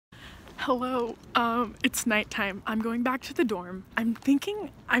Hello, it's nighttime. I'm going back to the dorm. I'm thinking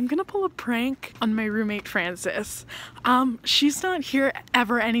I'm gonna pull a prank on my roommate Frances. She's not here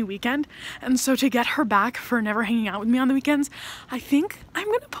ever any weekend, and so to get her back for never hanging out with me on the weekends, I think I'm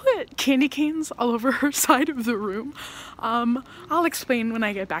gonna put candy canes all over her side of the room. I'll explain when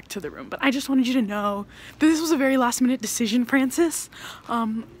I get back to the room, but I just wanted you to know that this was a very last minute decision, Frances.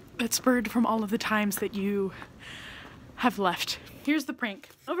 That spurred from all of the times that you have left. Here's the prank.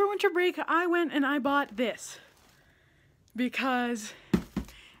 Over winter break, I went and I bought this because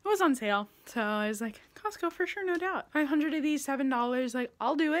it was on sale. So I was like, Costco for sure, no doubt. 500 of these, $7, like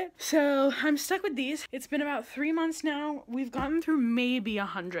I'll do it. So I'm stuck with these. It's been about 3 months now. We've gotten through maybe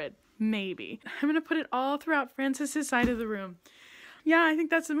 100, maybe. I'm gonna put it all throughout Frances's side of the room. Yeah, I think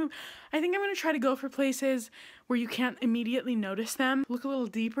that's the move. I think I'm gonna try to go for places where you can't immediately notice them. Look a little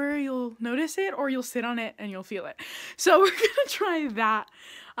deeper, you'll notice it, or you'll sit on it and you'll feel it. So we're gonna try that.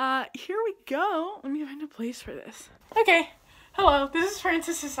 Here we go. Let me find a place for this. Okay, hello, this is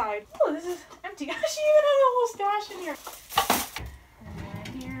Frances's side. Oh, this is empty. She even has a whole stash in here. Right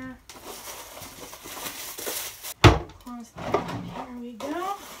here. Close that. Here we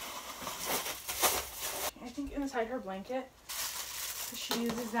go. I think inside her blanket. She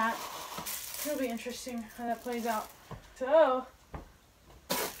uses that. It'll be interesting how that plays out. So,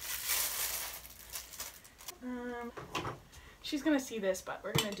 she's gonna see this, but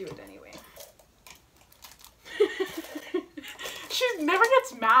we're gonna do it anyway. She never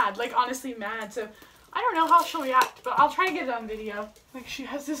gets mad, like honestly mad, so I don't know how she'll react, but I'll try to get it on video. Like she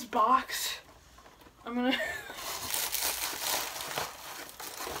has this box. I'm gonna...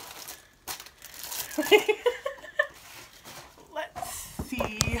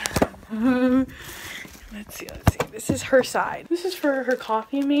 Let's see. This is her side. This is for her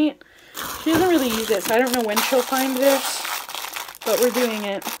coffee mate. She doesn't really use it, so I don't know when she'll find this, but we're doing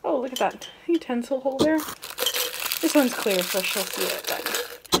it. Oh, look at that utensil holder. This one's clear, so she'll see it, but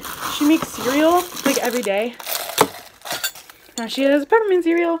she makes cereal like every day. Now she has peppermint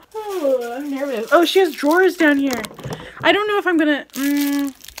cereal. Oh, I'm nervous. Oh, she has drawers down here. I don't know if I'm gonna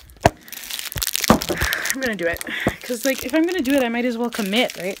I'm gonna do it, because like if I'm gonna do it, I might as well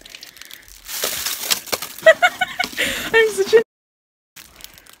commit, right? I'm such a...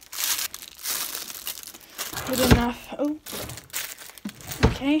 Good enough. Oh.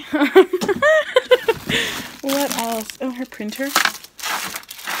 Okay. What else? Oh, her printer.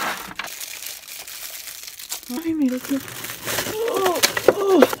 I made it.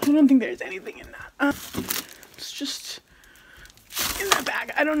 Oh, I don't think there's anything in that. It's just in that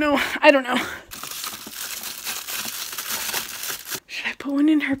bag. I don't know. Should I put one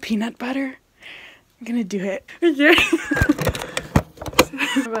in her peanut butter? I'm gonna do it. Okay.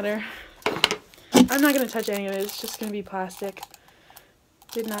 Butter. I'm not gonna touch any of it. It's just gonna be plastic.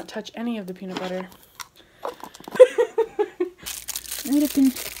 Did not touch any of the peanut butter.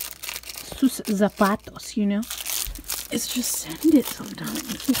 Sus zapatos, you know? It's just send it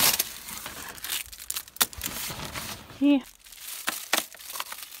sometimes. Yeah.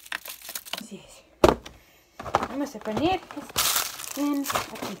 Vamos a poner en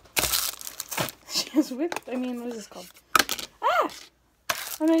aquí. She has whipped, what is this called? Ah!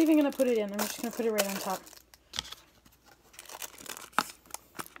 I'm not even gonna put it in. I'm just gonna put it right on top.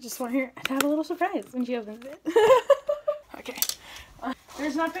 I just want her to have a little surprise when she opens it. Okay.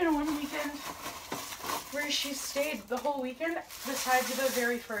 There's not been one weekend where she stayed the whole weekend besides the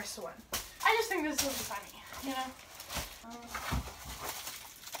very first one. I just think this is funny, you know?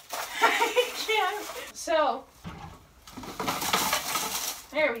 I can't. So,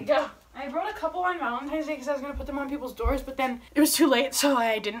 there we go. I wrote a couple on Valentine's Day because I was going to put them on people's doors, but then it was too late, so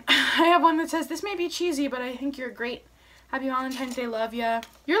I didn't. I have one that says, "This may be cheesy, but I think you're great. Happy Valentine's Day, love ya."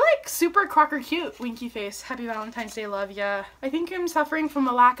 You're like super Crocker cute, winky face. Happy Valentine's Day, love ya. I think I'm suffering from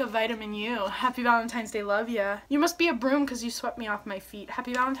a lack of vitamin U. Happy Valentine's Day, love ya. You must be a broom because you swept me off my feet.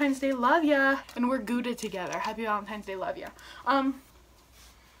 Happy Valentine's Day, love ya. And we're Gouda together. Happy Valentine's Day, love ya.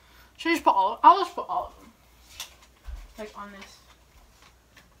 Should I just put I'll just put all of them. Like on this.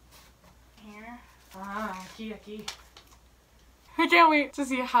 Here. Aquí. I can't wait to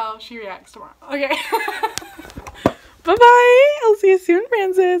see how she reacts tomorrow. Okay. Bye-bye. I'll see you soon,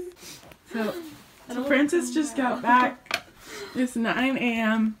 Frances. So Frances just got back. It's 9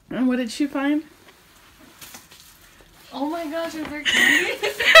 a.m. And what did she find? Oh my gosh, is there candy?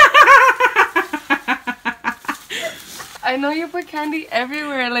 I know you put candy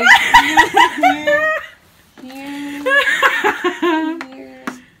everywhere, like here,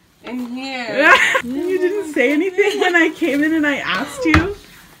 and here. You didn't say anything when I came in and I asked you?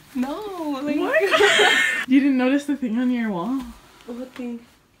 No, like... What? You didn't notice the thing on your wall? What thing?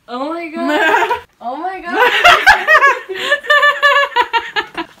 Oh my god. Oh my god.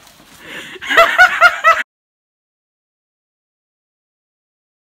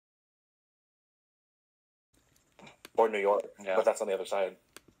 Or New York, but that's on the other side.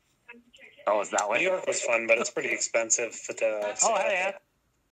 Oh, is that way? New York was fun, but it's pretty expensive. Oh, yeah.